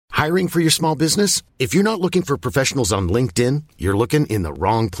Hiring for your small business? If you're not looking for professionals on LinkedIn, you're looking in the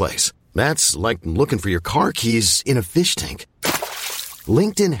wrong place. That's like looking for your car keys in a fish tank.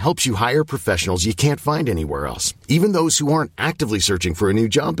 LinkedIn helps you hire professionals you can't find anywhere else, even those who aren't actively searching for a new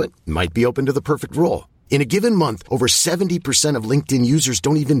job but might be open to the perfect role. In a given month, over 70% of LinkedIn users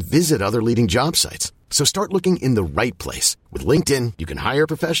don't even visit other leading job sites. So start looking in the right place. With LinkedIn, you can hire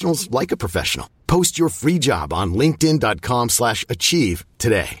professionals like a professional. Post your free job on linkedin.com/achieve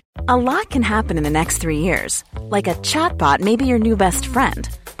today. A lot can happen in the next 3 years. Like a chatbot may be your new best friend.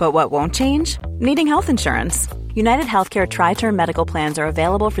 But what won't change? Needing health insurance. United Healthcare Tri-Term Medical Plans are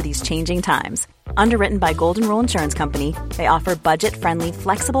available for these changing times. Underwritten by Golden Rule Insurance Company, they offer budget-friendly,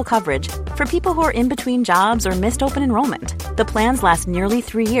 flexible coverage for people who are in between jobs or missed open enrollment. The plans last nearly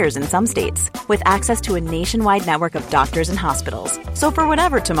 3 years in some states, with access to a nationwide network of doctors and hospitals. So for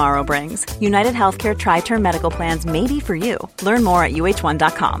whatever tomorrow brings, United Healthcare Tri-Term Medical Plans may be for you. Learn more at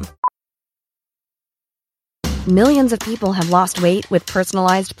uh1.com. Millions of people have lost weight with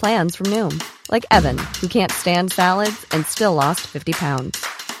personalized plans from Noom. Like Evan, who can't stand salads and still lost 50 pounds.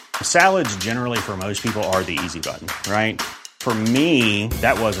 Salads generally for most people are the easy button, right? For me,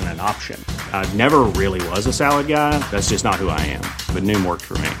 that wasn't an option. I never really was a salad guy. That's just not who I am. But Noom worked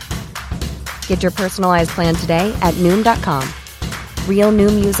for me. Get your personalized plan today at Noom.com. Real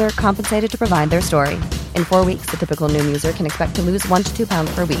Noom user compensated to provide their story. In 4 weeks, the typical Noom user can expect to lose 1 to 2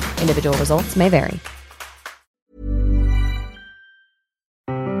 pounds per week. Individual results may vary.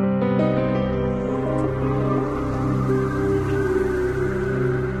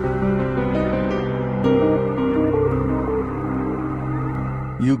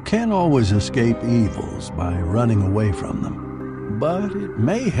 You can't always escape evils by running away from them, but it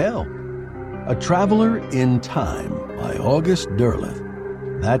may help. A Traveler in Time by August Derleth.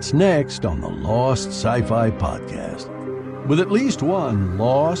 That's next on the Lost Sci-Fi Podcast, with at least one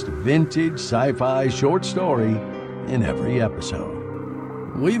lost vintage sci-fi short story in every episode.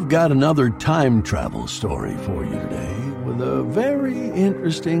 We've got another time travel story for you today with a very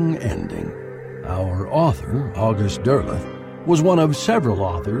interesting ending. Our author, August Derleth, was one of several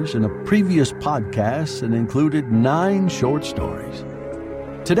authors in a previous podcast that included 9 short stories.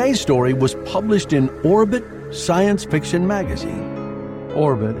 Today's story was published in Orbit Science Fiction Magazine.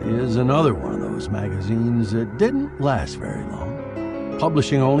 Orbit is another one of those magazines that didn't last very long,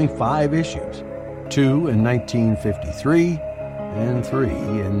 publishing only 5 issues, 2 in 1953 and 3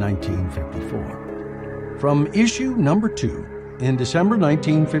 in 1954. From issue number 2 in December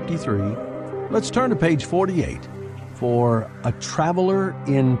 1953, let's turn to page 48 for A Traveler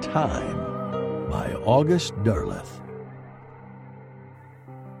in Time by August Derleth.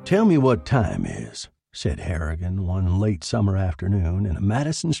 "Tell me what time is," said Harrigan one late summer afternoon in a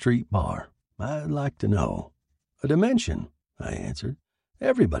Madison Street bar. "I'd like to know." "A dimension," I answered.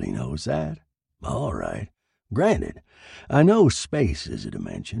 "Everybody knows that." "All right. Granted, I know space is a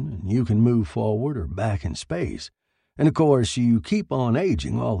dimension, and you can move forward or back in space. And of course, you keep on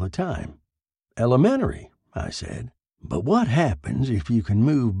aging all the time." "Elementary," I said. "But what happens if you can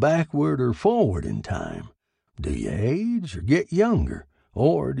move backward or forward in time? Do you age or get younger,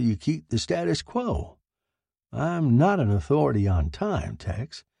 or do you keep the status quo?" "I'm not an authority on time,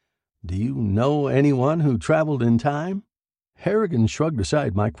 Tex. Do you know anyone who traveled in time?" Harrigan shrugged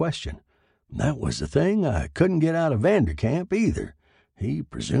aside my question. That was the thing I couldn't get out of Vanderkamp either. He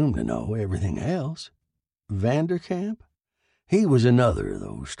presumed to know everything else. Vanderkamp? He was another of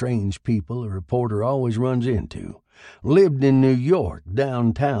those strange people a reporter always runs into. Lived in New York,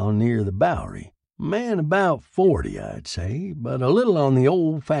 downtown near the Bowery. Man about 40, I'd say, but a little on the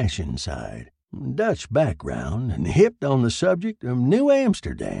old-fashioned side. Dutch background, and hipped on the subject of New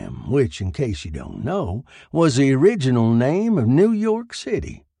Amsterdam, which, in case you don't know, was the original name of New York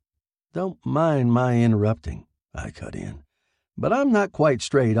City. "Don't mind my interrupting," I cut in, "but I'm not quite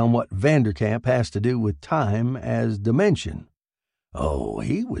straight on what Vanderkamp has to do with time as dimension." "Oh,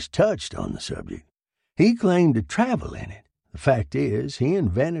 he was touched on the subject. He claimed to travel in it. The fact is, he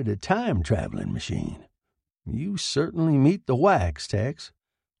invented a time-traveling machine." "You certainly meet the wax, Tex."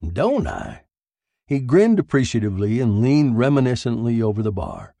 "Don't I?" He grinned appreciatively and leaned reminiscently over the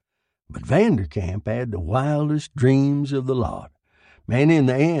bar. But Vanderkamp had the wildest dreams of the lot. And in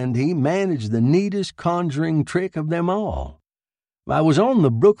the end, he managed the neatest conjuring trick of them all. I was on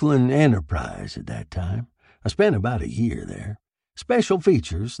the Brooklyn Enterprise at that time. I spent about a year there. Special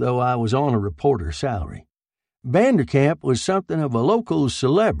features, though I was on a reporter's salary. Vanderkamp was something of a local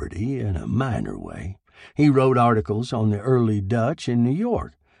celebrity in a minor way. He wrote articles on the early Dutch in New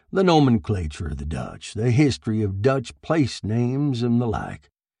York, the nomenclature of the Dutch, the history of Dutch place names, and the like.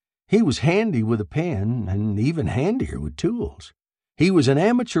 He was handy with a pen, and even handier with tools. He was an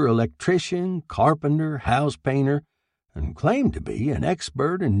amateur electrician, carpenter, house painter, and claimed to be an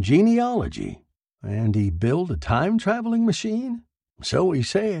expert in genealogy. And he built a time-traveling machine? So he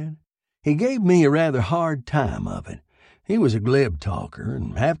said. He gave me a rather hard time of it. He was a glib talker,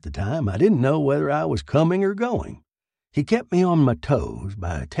 and half the time I didn't know whether I was coming or going. He kept me on my toes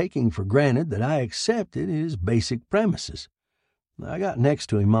by taking for granted that I accepted his basic premises. I got next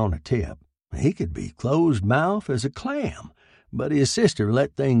to him on a tip. He could be closed-mouthed as a clam, but his sister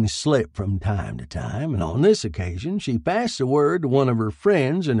let things slip from time to time, and on this occasion she passed the word to one of her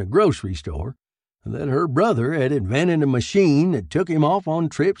friends in a grocery store that her brother had invented a machine that took him off on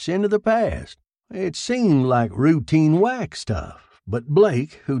trips into the past. It seemed like routine whack stuff, but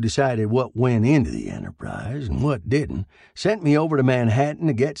Blake, who decided what went into the enterprise and what didn't, sent me over to Manhattan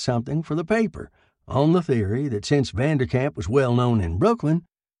to get something for the paper, on the theory that since Vanderkamp was well known in Brooklyn,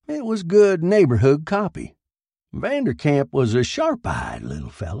 it was good neighborhood copy. Vanderkamp was a sharp-eyed little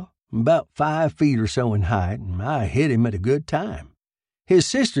fellow, about 5 feet or so in height, and I hit him at a good time. His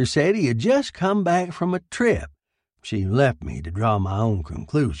sister said he had just come back from a trip. She left me to draw my own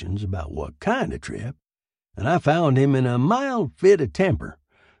conclusions about what kind of trip, and I found him in a mild fit of temper.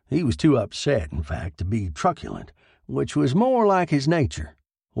 He was too upset, in fact, to be truculent, which was more like his nature.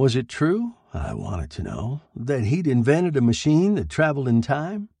 Was it true, I wanted to know, that he'd invented a machine that traveled in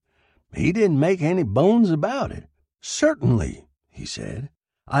time? He didn't make any bones about it. Certainly, he said.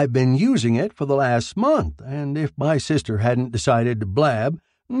 I've been using it for the last month, and if my sister hadn't decided to blab,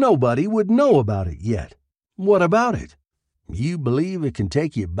 nobody would know about it yet. What about it? You believe it can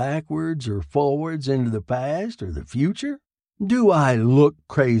take you backwards or forwards into the past or the future? Do I look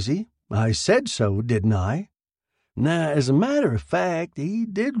crazy? I said so, didn't I? Now, as a matter of fact, he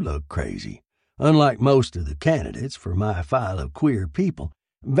did look crazy. Unlike most of the candidates for my file of queer people,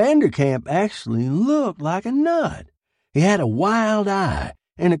 Vanderkamp actually looked like a nut. He had a wild eye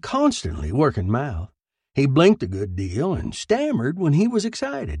and a constantly working mouth. He blinked a good deal and stammered when he was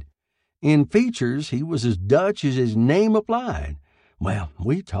excited. In features, he was as Dutch as his name applied. Well,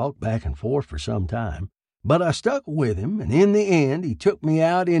 we talked back and forth for some time, but I stuck with him, and in the end he took me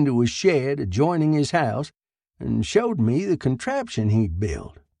out into a shed adjoining his house and showed me the contraption he'd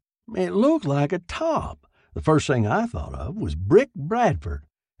built. It looked like a top. The first thing I thought of was Brick Bradford,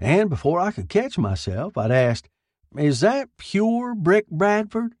 and before I could catch myself, I'd asked, "Is that pure Brick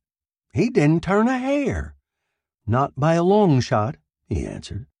Bradford?" He didn't turn a hair. "Not by a long shot," he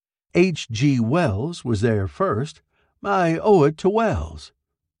answered. "H.G. Wells was there first. I owe it to Wells."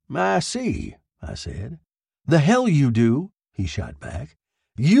 "I see," I said. "The hell you do," he shot back.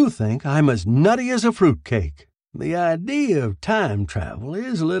 "You think I'm as nutty as a fruitcake." "The idea of time travel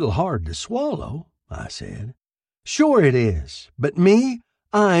is a little hard to swallow," I said. "Sure it is, but me,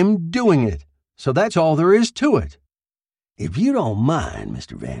 I'm doing it, so that's all there is to it." "If you don't mind,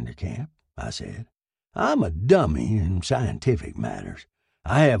 Mr. Vanderkamp," I said, "I'm a dummy in scientific matters.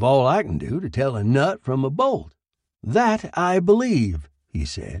 I have all I can do to tell a nut from a bolt." "That I believe," he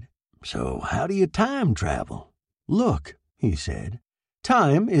said. "So how do you time travel?" "Look," he said,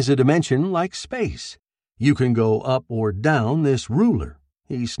 "time is a dimension like space. You can go up or down this ruler."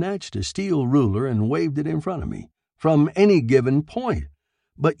 He snatched a steel ruler and waved it in front of me. "From any given point.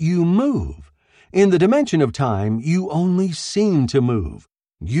 But you move. In the dimension of time, you only seem to move.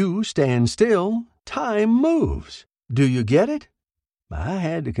 You stand still, time moves. Do you get it?" I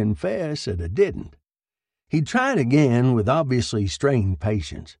had to confess that I didn't. He tried again with obviously strained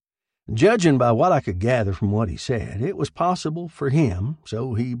patience. Judging by what I could gather from what he said, it was possible for him,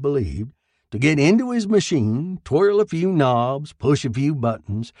 so he believed, to get into his machine, twirl a few knobs, push a few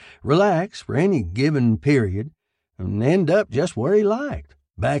buttons, relax for any given period, and end up just where he liked,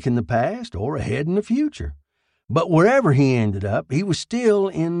 back in the past or ahead in the future. But wherever he ended up, he was still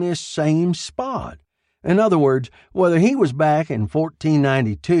in this same spot. In other words, whether he was back in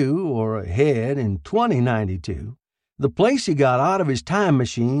 1492 or ahead in 2092, the place he got out of his time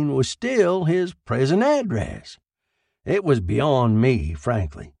machine was still his present address. It was beyond me,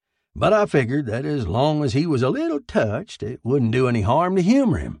 frankly, but I figured that as long as he was a little touched, it wouldn't do any harm to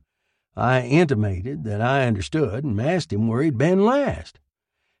humor him. I intimated that I understood and asked him where he'd been last.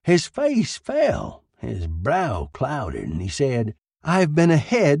 His face fell, his brow clouded, and he said, "I've been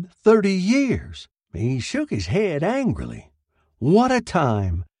ahead 30 years. He shook his head angrily. "What a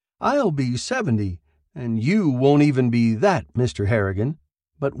time! I'll be 70, and you won't even be that, Mr. Harrigan.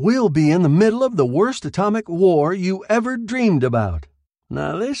 But we'll be in the middle of the worst atomic war you ever dreamed about."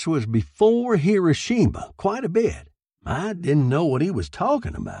 Now, this was before Hiroshima, quite a bit. I didn't know what he was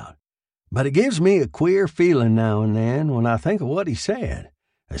talking about. But it gives me a queer feeling now and then when I think of what he said,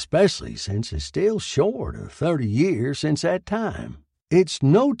 especially since it's still short of 30 years since that time. "It's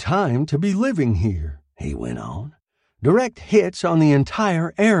no time to be living here," he went on. "Direct hits on the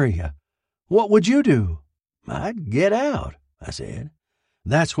entire area. What would you do?" "I'd get out," I said.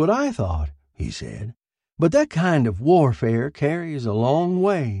 "That's what I thought," he said. "But that kind of warfare carries a long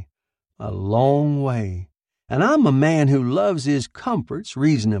way. A long way. And I'm a man who loves his comforts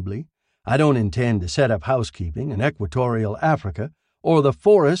reasonably. I don't intend to set up housekeeping in equatorial Africa or the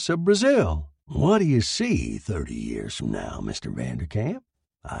forests of Brazil." "What do you see 30 years from now, Mr. Vanderkamp?"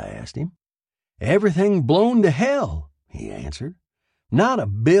 I asked him. "Everything blown to hell," he answered. "Not a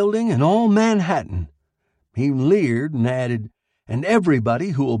building in all Manhattan." He leered and added, "And everybody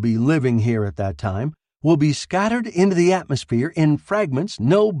who will be living here at that time will be scattered into the atmosphere in fragments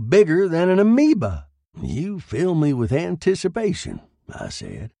no bigger than an amoeba." "You fill me with anticipation," I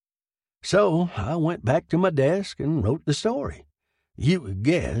said. So I went back to my desk and wrote the story. You could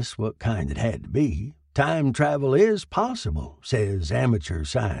guess what kind it had to be. Time travel is possible, says amateur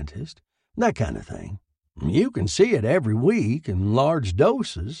scientist. That kind of thing. You can see it every week in large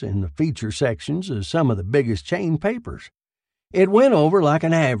doses in the feature sections of some of the biggest chain papers. It went over like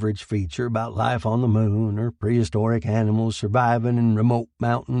an average feature about life on the moon or prehistoric animals surviving in remote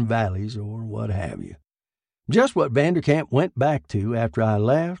mountain valleys or what have you. Just what Vanderkamp went back to after I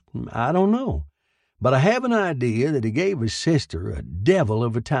left, I don't know. But I have an idea that he gave his sister a devil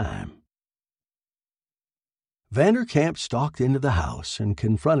of a time. Vanderkamp stalked into the house and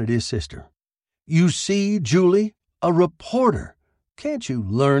confronted his sister. "You see, Julie, a reporter. Can't you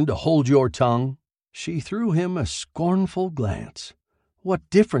learn to hold your tongue?" She threw him a scornful glance. "What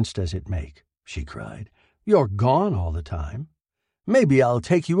difference does it make?" she cried. "You're gone all the time. Maybe I'll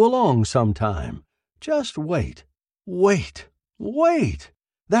take you along sometime. Just wait. Wait. Wait.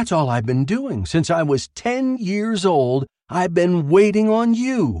 That's all I've been doing since I was 10 years old. I've been waiting on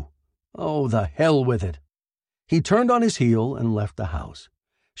you. Oh, the hell with it." He turned on his heel and left the house.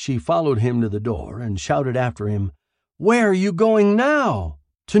 She followed him to the door and shouted after him, "Where are you going now?"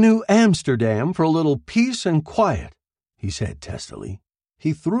 "To New Amsterdam for a little peace and quiet," he said testily.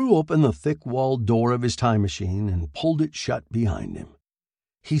 He threw open the thick-walled door of his time machine and pulled it shut behind him.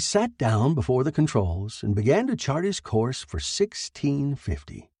 He sat down before the controls and began to chart his course for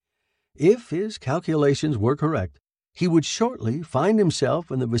 1650. If his calculations were correct, he would shortly find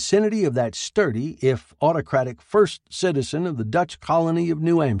himself in the vicinity of that sturdy, if autocratic, first citizen of the Dutch colony of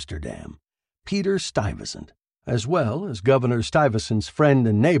New Amsterdam, Peter Stuyvesant, as well as Governor Stuyvesant's friend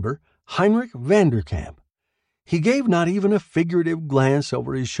and neighbor, Heinrich Vanderkamp. He gave not even a figurative glance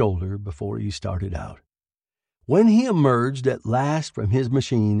over his shoulder before he started out. When he emerged at last from his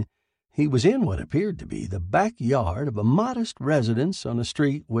machine, he was in what appeared to be the backyard of a modest residence on a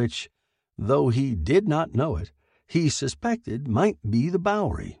street which, though he did not know it, he suspected might be the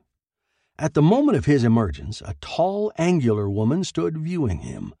Bowery. At the moment of his emergence, a tall, angular woman stood viewing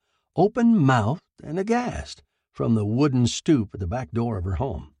him, open-mouthed and aghast, from the wooden stoop at the back door of her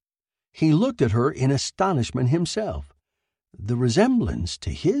home. He looked at her in astonishment himself. The resemblance to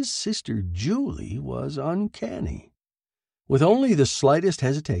his sister Julie was uncanny. With only the slightest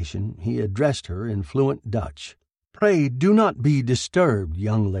hesitation, he addressed her in fluent Dutch. "Pray do not be disturbed,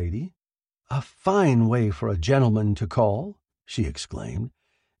 young lady." "A fine way for a gentleman to call," she exclaimed,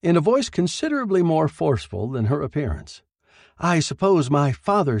 in a voice considerably more forceful than her appearance. "I suppose my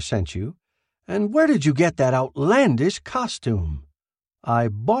father sent you. And where did you get that outlandish costume?" "I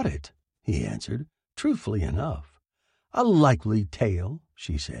bought it," he answered, truthfully enough. "A likely tale,"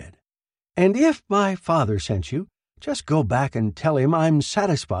 she said. "And if my father sent you, just go back and tell him I'm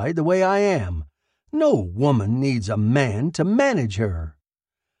satisfied the way I am. No woman needs a man to manage her."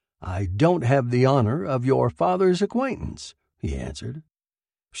 "I don't have the honor of your father's acquaintance," he answered.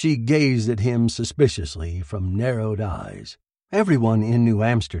 She gazed at him suspiciously from narrowed eyes. "Everyone in New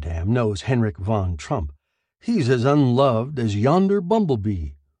Amsterdam knows Henrik von Trump. He's as unloved as yonder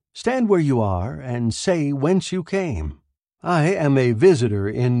bumblebee. Stand where you are and say whence you came." "I am a visitor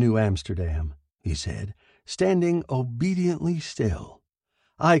in New Amsterdam," he said, standing obediently still.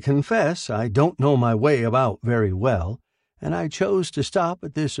 "I confess I don't know my way about very well, and I chose to stop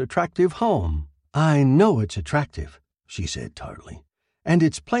at this attractive home." "I know it's attractive," she said tartly, "and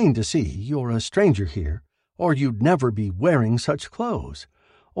it's plain to see you're a stranger here, or you'd never be wearing such clothes.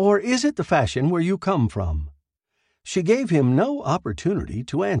 Or is it the fashion where you come from?" She gave him no opportunity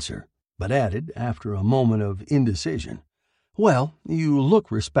to answer, but added, after a moment of indecision, "Well, you look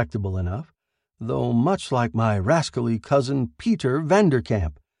respectable enough, though much like my rascally cousin Peter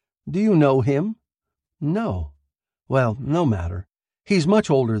Vanderkamp. Do you know him?" "No." "Well, no matter. He's much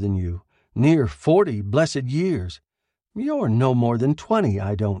older than you, near 40 blessed years. You're no more than 20,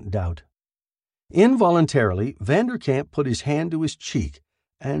 I don't doubt." Involuntarily, Vanderkamp put his hand to his cheek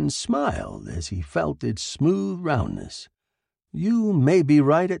and smiled as he felt its smooth roundness. "You may be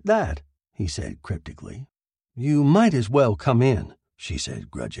right at that," he said cryptically. "You might as well come in," she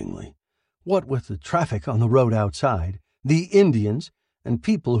said grudgingly. "What with the traffic on the road outside, the Indians, and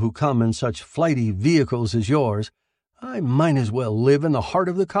people who come in such flighty vehicles as yours, I might as well live in the heart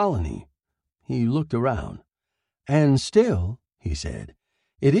of the colony." He looked around. "And still," he said,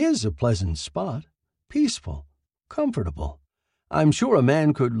 "it is a pleasant spot, peaceful, comfortable. I'm sure a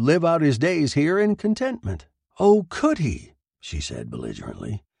man could live out his days here in contentment." "Oh, could he?" she said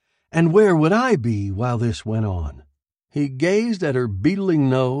belligerently. "And where would I be while this went on?" He gazed at her beetling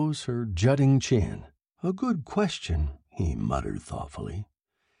nose, her jutting chin. "A good question," he muttered thoughtfully.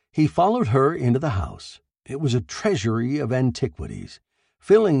 He followed her into the house. It was a treasury of antiquities,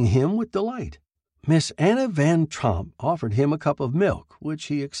 filling him with delight. Miss Anna Van Tromp offered him a cup of milk, which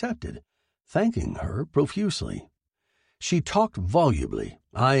he accepted, thanking her profusely. She talked volubly,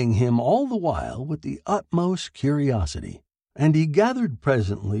 eyeing him all the while with the utmost curiosity, and he gathered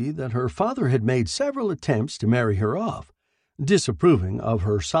presently that her father had made several attempts to marry her off, disapproving of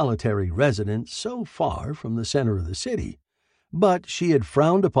her solitary residence so far from the center of the city, but she had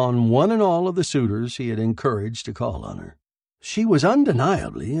frowned upon one and all of the suitors he had encouraged to call on her. She was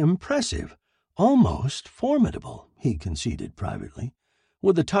undeniably impressive, almost formidable, he conceded privately,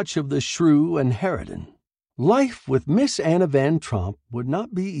 with a touch of the shrew and harridan. Life with Miss Anna Van Tromp would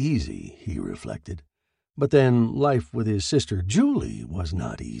not be easy, he reflected. But then life with his sister Julie was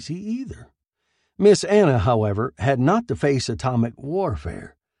not easy either. Miss Anna, however, had not to face atomic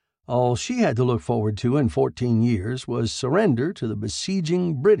warfare. All she had to look forward to in 14 years was surrender to the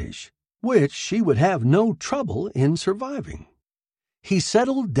besieging British, which she would have no trouble in surviving. He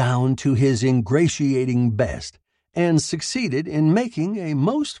settled down to his ingratiating best and succeeded in making a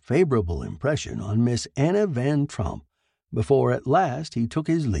most favorable impression on Miss Anna Van Tromp before at last he took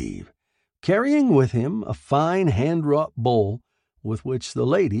his leave, carrying with him a fine hand-wrought bowl with which the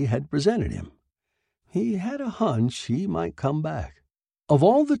lady had presented him. He had a hunch he might come back. Of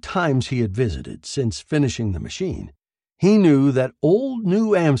all the times he had visited since finishing the machine, he knew that old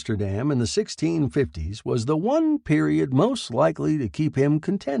New Amsterdam in the 1650s was the one period most likely to keep him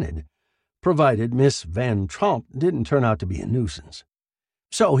contented, provided Miss Van Tromp didn't turn out to be a nuisance.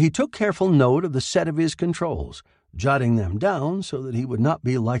 So he took careful note of the set of his controls, jotting them down so that he would not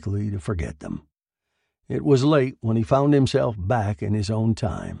be likely to forget them. It was late when he found himself back in his own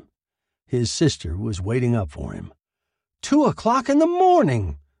time. His sister was waiting up for him. 2 o'clock in the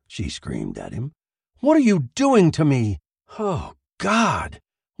morning, she screamed at him. "What are you doing to me? Oh, God!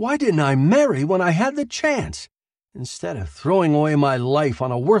 Why didn't I marry when I had the chance, instead of throwing away my life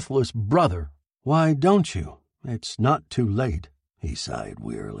on a worthless brother?" "Why don't you? It's not too late," he sighed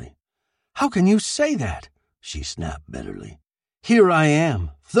wearily. "How can you say that?" she snapped bitterly. "Here I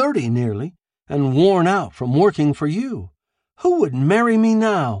am, 30 nearly, and worn out from working for you. Who would marry me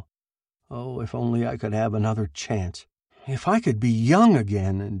now? Oh, if only I could have another chance. If I could be young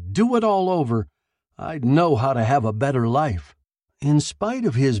again and do it all over, I'd know how to have a better life." In spite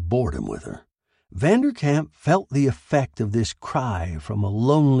of his boredom with her, Vanderkamp felt the effect of this cry from a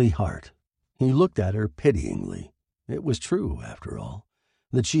lonely heart. He looked at her pityingly. It was true, after all,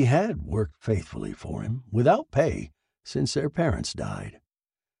 that she had worked faithfully for him, without pay, since their parents died.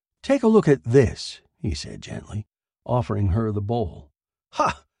 "Take a look at this," he said gently, offering her the bowl.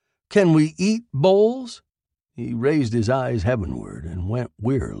 "Ha! Can we eat bowls?" He raised his eyes heavenward and went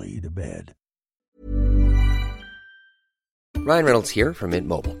wearily to bed. Ryan Reynolds here from Mint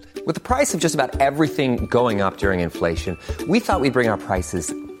Mobile. With the price of just about everything going up during inflation, we thought we'd bring our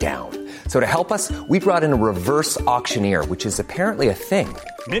prices down. So to help us, we brought in a reverse auctioneer, which is apparently a thing.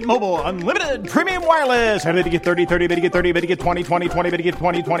 Mint Mobile Unlimited Premium Wireless. How to get 30, 30, how to get 30, how to get 20, 20, 20, how to get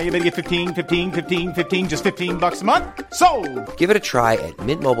 20, 20, how to get 15, 15, 15, 15, just $15 a month? Sold! Give it a try at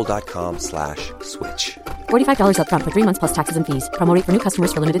mintmobile.com/switch. $45 up front for 3 months plus taxes and fees. Promo rate for new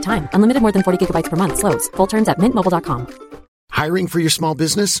customers for limited time. Unlimited more than 40 gigabytes per month. Slows full terms at mintmobile.com. Hiring for your small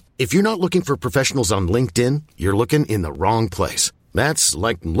business? If you're not looking for professionals on LinkedIn, you're looking in the wrong place. That's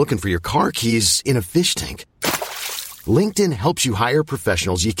like looking for your car keys in a fish tank. LinkedIn helps you hire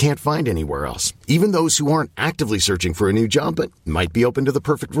professionals you can't find anywhere else, even those who aren't actively searching for a new job but might be open to the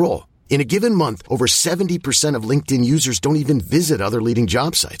perfect role. In a given month, over 70% of LinkedIn users don't even visit other leading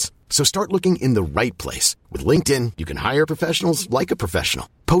job sites. So start looking in the right place. With LinkedIn, you can hire professionals like a professional.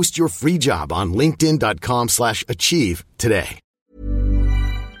 Post your free job on linkedin.com/achieve today.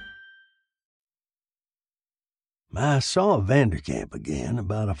 "I saw Vanderkamp again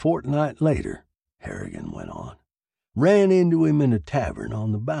about a fortnight later," Harrigan went on. "Ran into him in a tavern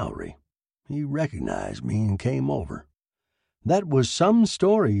on the Bowery. he recognized me and came over. "That was some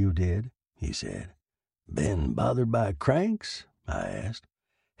story you did," he said. "Been bothered by cranks?" I asked.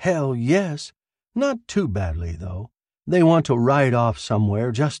 "Hell, yes. Not too badly, though. They want to ride off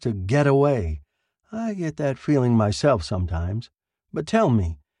somewhere just to get away. I get that feeling myself sometimes. But tell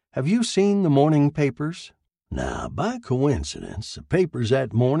me, have you seen the morning papers?" Now, by coincidence, the papers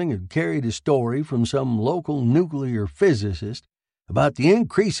that morning had carried a story from some local nuclear physicist about the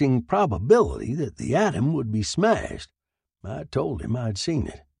increasing probability that the atom would be smashed. I told him I'd seen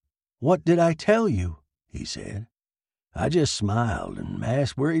it. "What did I tell you?" he said. I just smiled and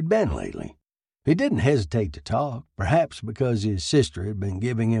asked where he'd been lately. He didn't hesitate to talk, perhaps because his sister had been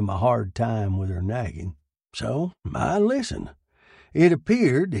giving him a hard time with her nagging. So I listened. It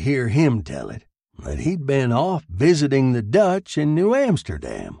appeared, to hear him tell it, that he'd been off visiting the Dutch in New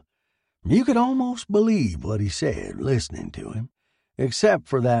Amsterdam. You could almost believe what he said, listening to him, except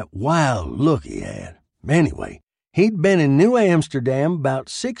for that wild look he had. Anyway, he'd been in New Amsterdam about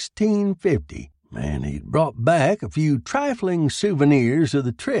 1650, and he'd brought back a few trifling souvenirs of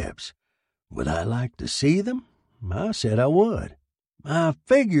the trips. Would I like to see them? I said I would. I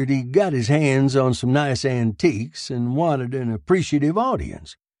figured he'd got his hands on some nice antiques and wanted an appreciative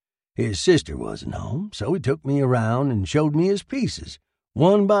audience. His sister wasn't home, so he took me around and showed me his pieces,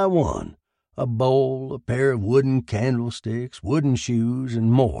 one by one, a bowl, a pair of wooden candlesticks, wooden shoes,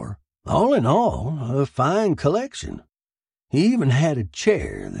 and more. All in all, a fine collection. He even had a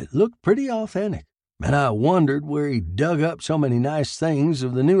chair that looked pretty authentic, and I wondered where he dug up so many nice things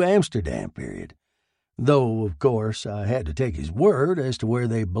of the New Amsterdam period, though, of course, I had to take his word as to where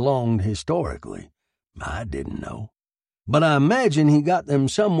they belonged historically. I didn't know. But I imagine he got them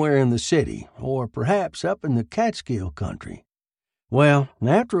somewhere in the city, or perhaps up in the Catskill country. Well,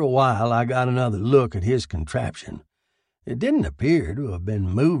 after a while I got another look at his contraption. It didn't appear to have been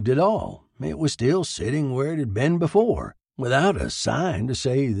moved at all. It was still sitting where it had been before, without a sign to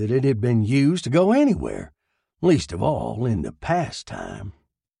say that it had been used to go anywhere, least of all into past time.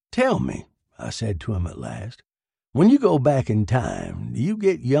 "Tell me," I said to him at last, "when you go back in time, do you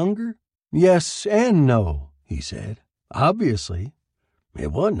get younger?" "Yes and no," he said. "Obviously."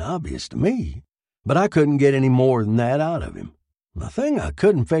 It wasn't obvious to me, but I couldn't get any more than that out of him. The thing I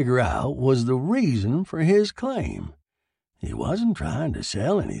couldn't figure out was the reason for his claim. He wasn't trying to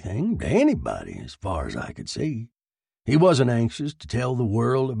sell anything to anybody, as far as I could see. He wasn't anxious to tell the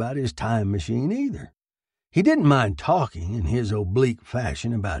world about his time machine either. He didn't mind talking in his oblique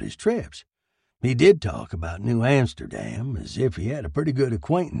fashion about his trips. He did talk about New Amsterdam as if he had a pretty good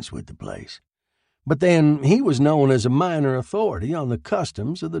acquaintance with the place. But then he was known as a minor authority on the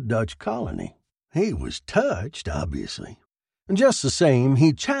customs of the Dutch colony. He was touched, obviously. And just the same,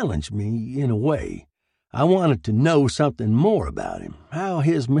 he challenged me in a way. I wanted to know something more about him, how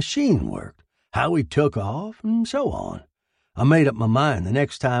his machine worked, how he took off, and so on. I made up my mind the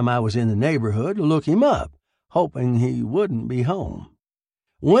next time I was in the neighborhood to look him up, hoping he wouldn't be home.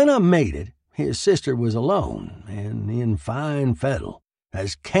 When I made it, his sister was alone and in fine fettle,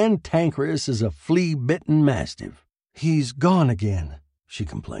 as cantankerous as a flea-bitten mastiff. "He's gone again," she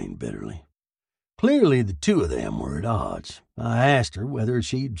complained bitterly. Clearly the two of them were at odds. I asked her whether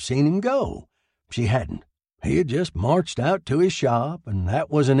she'd seen him go. She hadn't. He had just marched out to his shop, and that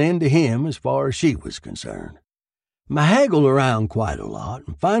was an end to him as far as she was concerned. I haggled around quite a lot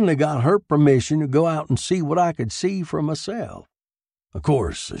and finally got her permission to go out and see what I could see for myself. Of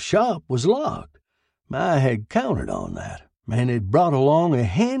course, the shop was locked. I had counted on that, and had brought along a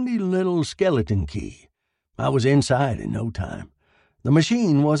handy little skeleton key. I was inside in no time. The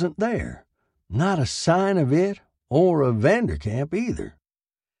machine wasn't there. Not a sign of it or of Vanderkamp either.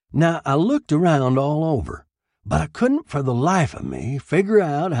 Now, I looked around all over, but I couldn't for the life of me figure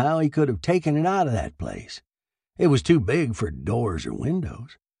out how he could have taken it out of that place. It was too big for doors or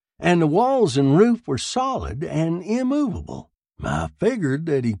windows, and the walls and roof were solid and immovable. I figured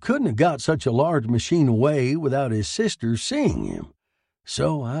that he couldn't have got such a large machine away without his sister seeing him.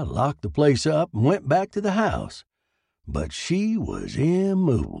 So I locked the place up and went back to the house. But she was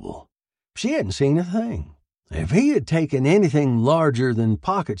immovable. She hadn't seen a thing. If he had taken anything larger than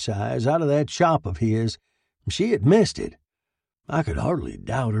pocket size out of that shop of his, she had missed it. I could hardly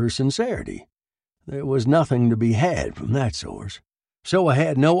doubt her sincerity. There was nothing to be had from that source, so I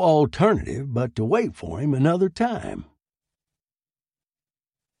had no alternative but to wait for him another time.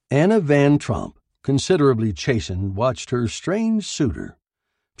 Anna Van Trump, considerably chastened, watched her strange suitor.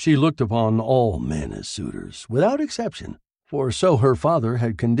 She looked upon all men as suitors, without exception, for so her father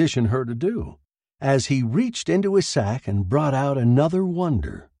had conditioned her to do, as he reached into his sack and brought out another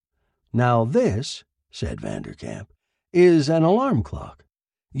wonder. "Now this," said Vanderkamp, "is an alarm clock.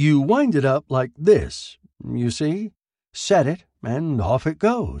 You wind it up like this, you see? Set it, and off it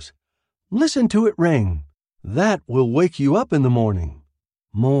goes. Listen to it ring. That will wake you up in the morning."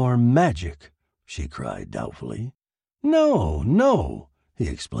 "More magic," she cried doubtfully. No, he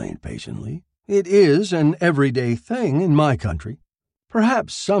explained patiently. "It is an everyday thing in my country.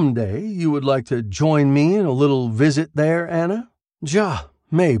 Perhaps someday you would like to join me in a little visit there, Anna?"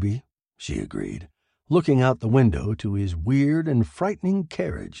 Maybe," she agreed, looking out the window to his weird and frightening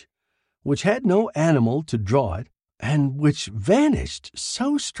carriage, which had no animal to draw it, and which vanished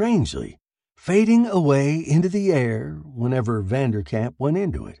so strangely, fading away into the air whenever Vanderkamp went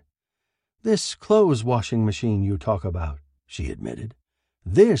into it. "This clothes-washing machine you talk about," she admitted.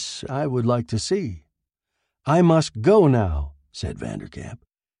 "This I would like to see." "I must go now," said Vanderkamp,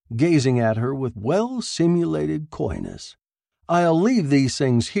 gazing at her with well-simulated coyness. "I'll leave these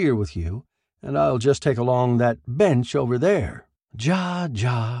things here with you, and I'll just take along that bench over there." Ja,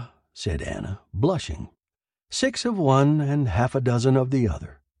 said Anna, blushing. 6 of one and half a dozen of the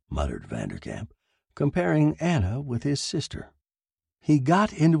other," muttered Vanderkamp, comparing Anna with his sister. He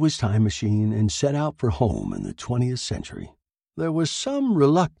got into his time machine and set out for home in the 20th century. There was some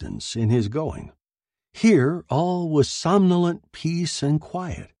reluctance in his going. Here all was somnolent peace and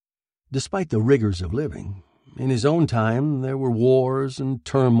quiet, despite the rigors of living. In his own time there were wars and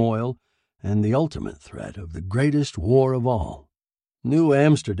turmoil and the ultimate threat of the greatest war of all. New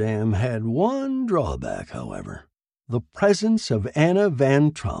Amsterdam had one drawback, however, the presence of Anna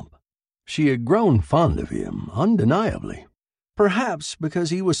Van Trump. She had grown fond of him, undeniably, perhaps because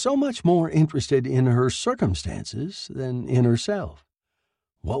he was so much more interested in her circumstances than in herself.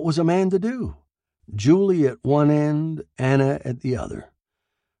 What was a man to do? Julie at one end, Anna at the other.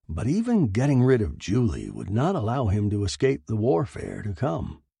 But even getting rid of Julie would not allow him to escape the warfare to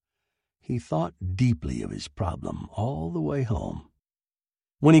come. He thought deeply of his problem all the way home.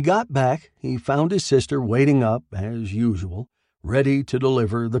 When he got back, he found his sister waiting up, as usual, ready to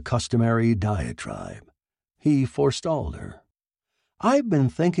deliver the customary diatribe. He forestalled her. "I've been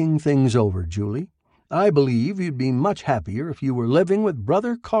thinking things over, Julie. I believe you'd be much happier if you were living with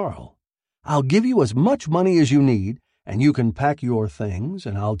Brother Carl. I'll give you as much money as you need, and you can pack your things,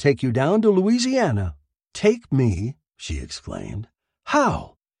 and I'll take you down to Louisiana." "Take me?" she exclaimed.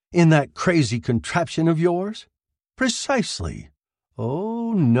 "How? In that crazy contraption of yours?" "Precisely."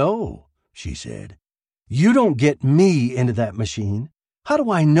 "Oh, no," she said. "You don't get me into that machine. How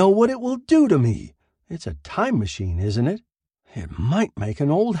do I know what it will do to me? It's a time machine, isn't it? It might make an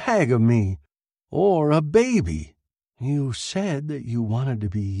old hag of me, or a baby." "You said that you wanted to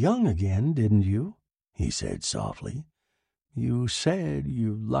be young again, didn't you?" he said softly. "You said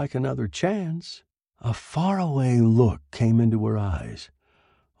you'd like another chance." A faraway look came into her eyes.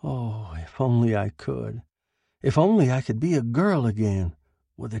 "Oh, if only I could. If only I could be a girl again,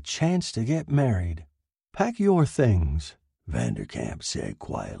 with a chance to get married." "Pack your things," Vanderkamp said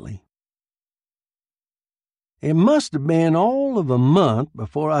quietly. "It must have been all of a month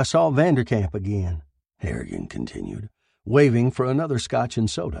before I saw Vanderkamp again," Harrigan continued, waving for another scotch and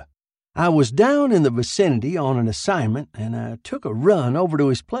soda. "I was down in the vicinity on an assignment, and I took a run over to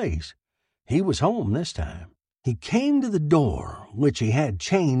his place. He was home this time. He came to the door, which he had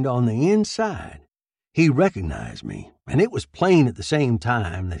chained on the inside. He recognized me, and it was plain at the same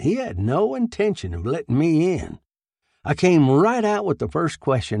time that he had no intention of letting me in. I came right out with the first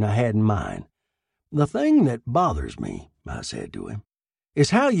question I had in mind. 'The thing that bothers me,' I said to him,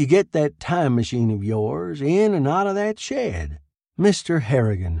 'is how you get that time machine of yours in and out of that shed.' 'Mr.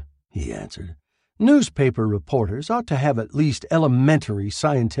 Harrigan,' he answered, 'newspaper reporters ought to have at least elementary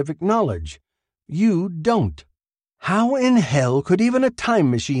scientific knowledge. You don't. How in hell could even a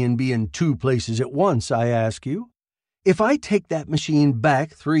time machine be in 2 places at once, I ask you? If I take that machine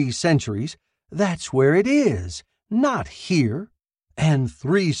back 3 centuries, that's where it is, not here. And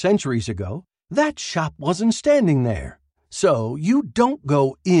 3 centuries ago, that shop wasn't standing there. So you don't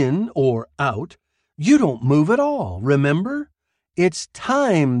go in or out. You don't move at all, remember? It's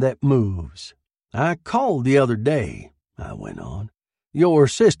time that moves. I called the other day," I went on. "Your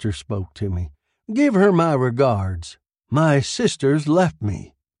sister spoke to me. Give her my regards." "My sister's left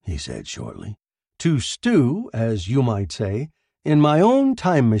me," he said shortly, "to stew, as you might say, in my own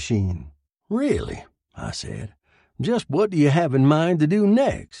time machine." "Really?" I said. "Just what do you have in mind to do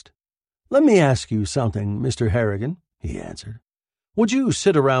next?" "Let me ask you something, Mr. Harrigan," he answered. "Would you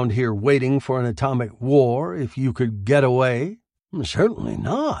sit around here waiting for an atomic war if you could get away?" "Certainly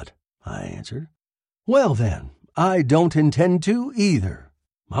not," I answered. "Well, then, I don't intend to either."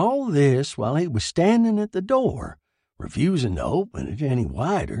 All this while he was standing at the door, refusing to open it any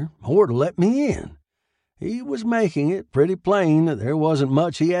wider or to let me in. He was making it pretty plain that there wasn't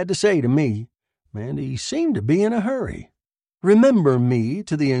much he had to say to me, and he seemed to be in a hurry. "Remember me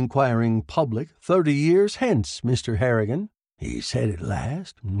to the inquiring public 30 years hence, Mr. Harrigan," he said at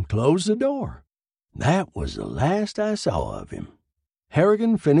last, and closed the door. That was the last I saw of him.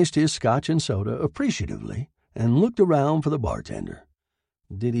 Harrigan finished his scotch and soda appreciatively and looked around for the bartender.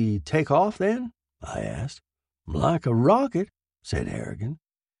 "Did he take off then?" I asked. "Like a rocket," said Harrigan.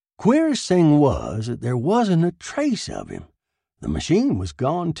 "Queerest thing was that there wasn't a trace of him. The machine was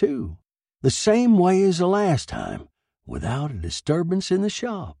gone, too, the same way as the last time, without a disturbance in the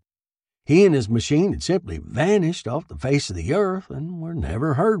shop. He and his machine had simply vanished off the face of the earth and were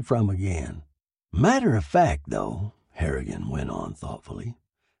never heard from again. Matter of fact, though," Harrigan went on thoughtfully,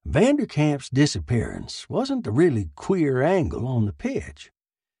 "Vanderkamp's disappearance wasn't the really queer angle on the pitch.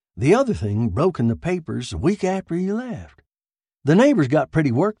 The other thing broke in the papers a week after he left. The neighbors got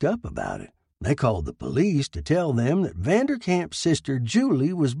pretty worked up about it. They called the police to tell them that Vanderkamp's sister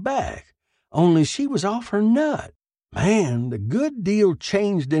Julie was back, only she was off her nut. Man, a good deal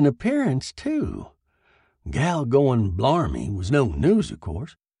changed in appearance, too. Gal going blarmy was no news, of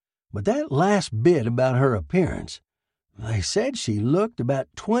course, but that last bit about her appearance, they said she looked about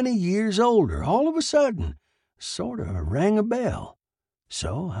 20 years older all of a sudden, sort of rang a bell.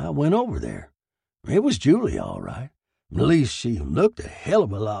 So I went over there. It was Julie, all right. At least she looked a hell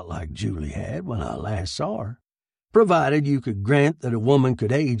of a lot like Julie had when I last saw her, provided you could grant that a woman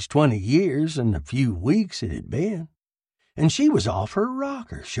could age 20 years in the few weeks it had been. And she was off her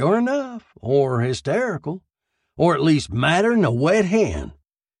rocker, sure enough, or hysterical, or at least madder'n a wet hen.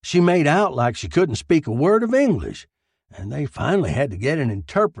 She made out like she couldn't speak a word of English, and they finally had to get an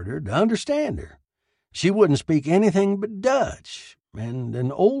interpreter to understand her. She wouldn't speak anything but Dutch, and an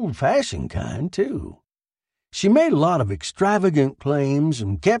old-fashioned kind, too. She made a lot of extravagant claims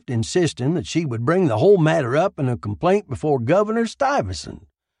and kept insisting that she would bring the whole matter up in a complaint before Governor Stuyvesant.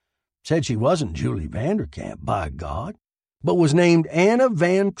 Said she wasn't Julie Vanderkamp, by God, but was named Anna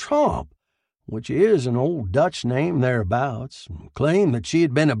Van Tromp, which is an old Dutch name thereabouts, and claimed that she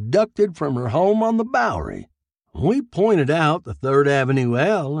had been abducted from her home on the Bowery. We pointed out the 3rd Avenue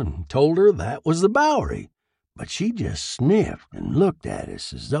L and told her that was the Bowery, but she just sniffed and looked at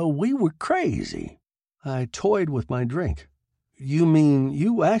us as though we were crazy. I toyed with my drink. "You mean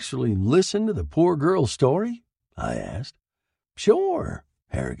you actually listened to the poor girl's story?" I asked. "Sure,"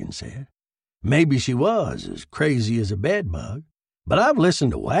 Harrigan said. "Maybe she was as crazy as a bedbug, but I've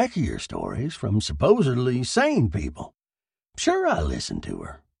listened to wackier stories from supposedly sane people. Sure, I listened to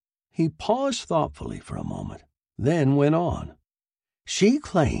her." He paused thoughtfully for a moment, then went on. "She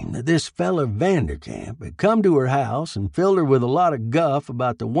claimed that this feller Vanderkamp had come to her house and filled her with a lot of guff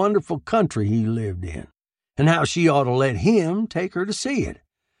about the wonderful country he lived in, and how she ought to let him take her to see it.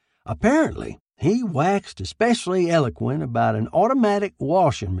 Apparently, he waxed especially eloquent about an automatic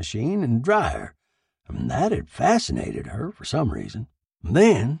washing machine and dryer, and that had fascinated her for some reason.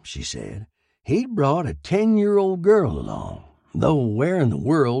 Then, she said, he'd brought a 10-year-old girl along, though where in the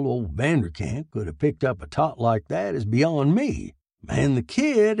world old Vanderkamp could have picked up a tot like that is beyond me, and the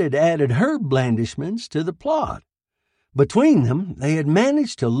kid had added her blandishments to the plot. Between them, they had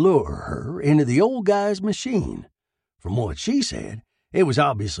managed to lure her into the old guy's machine. From what she said, it was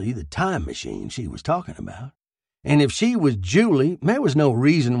obviously the time machine she was talking about. And if she was Julie, there was no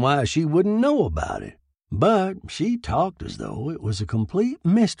reason why she wouldn't know about it. But she talked as though it was a complete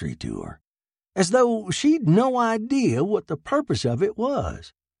mystery to her, as though she'd no idea what the purpose of it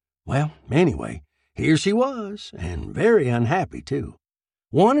was. Well, anyway, here she was, and very unhappy, too.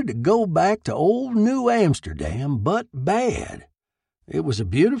 Wanted to go back to old New Amsterdam, but bad. It was a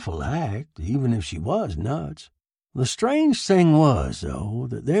beautiful act, even if she was nuts. The strange thing was, though,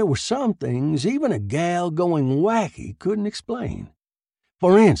 that there were some things even a gal going wacky couldn't explain.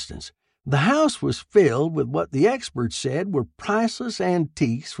 For instance, the house was filled with what the experts said were priceless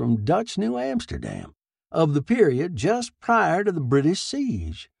antiques from Dutch New Amsterdam, of the period just prior to the British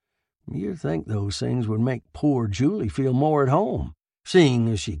siege. You'd think those things would make poor Julie feel more at home, seeing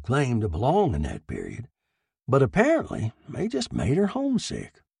as she claimed to belong in that period. But apparently, they just made her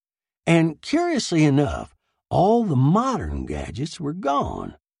homesick. And curiously enough, all the modern gadgets were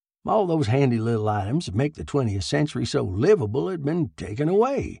gone. All those handy little items that make the 20th century so livable had been taken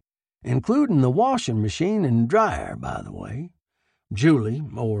away, including the washing machine and dryer, by the way. Julie,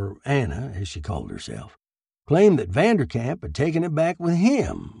 or Anna, as she called herself, claimed that Vanderkamp had taken it back with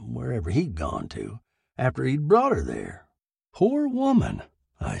him, wherever he'd gone to, after he'd brought her there. "Poor woman,"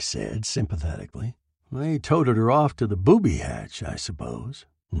 I said sympathetically. "They toted her off to the booby hatch, I suppose."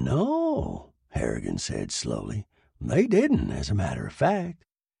 "No," Harrigan said slowly. "They didn't, as a matter of fact.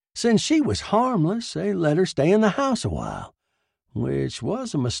 Since she was harmless, they let her stay in the house a while, which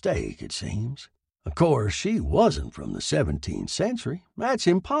was a mistake, it seems. Of course, she wasn't from the 17th century. That's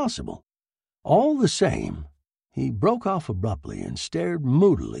impossible. All the same, he broke off abruptly and stared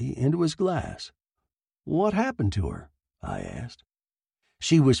moodily into his glass. "What happened to her?" I asked.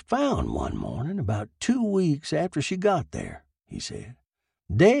 "She was found one morning about 2 weeks after she got there," he said.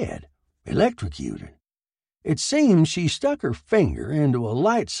 "Dead, electrocuted. It seems she stuck her finger into a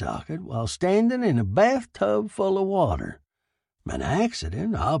light socket while standing in a bathtub full of water. An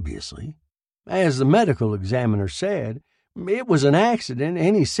accident, obviously. As the medical examiner said, it was an accident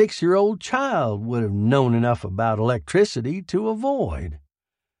any 6-year-old child would have known enough about electricity to avoid.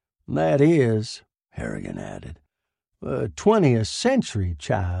 That is," Harrigan added, "a 20th century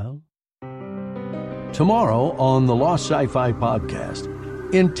child." Tomorrow on the Lost Sci-Fi Podcast,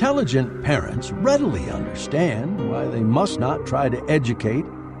 intelligent parents readily understand why they must not try to educate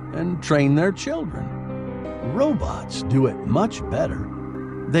and train their children. Robots do it much better.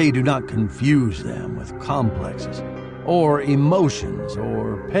 They do not confuse them with complexes or emotions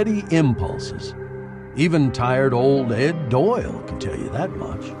or petty impulses. Even tired old Ed Doyle can tell you that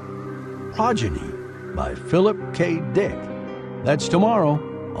much. Progeny by Philip K. Dick. That's tomorrow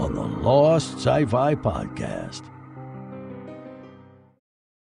on the Lost Sci-Fi Podcast.